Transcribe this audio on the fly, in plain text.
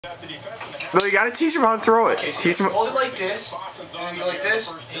No, you gotta teach him how to throw it. Okay, so teach him. Hold it like this, and then you go like this,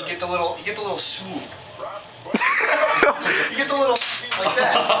 and you get the little swoop. You get the little, like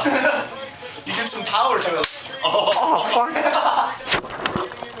that. You get some power to it. Oh fuck!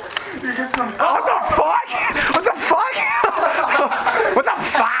 You get some. What the fuck? What the fuck? What the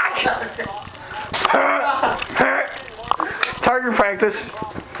fuck? Target practice.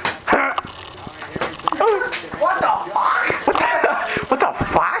 What the fuck? What the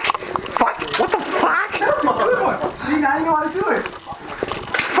fuck? Fuck? What the fuck? That's a good one. See, now you know how to do it.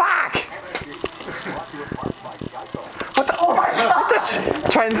 Fuck! What the? Oh my god! What the?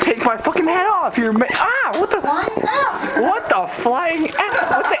 Trying to take my fucking head off. You're what the? Flying F. What the flying F?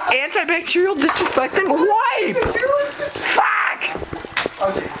 What the antibacterial disinfectant wipe? Fuck!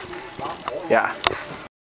 Okay. Yeah.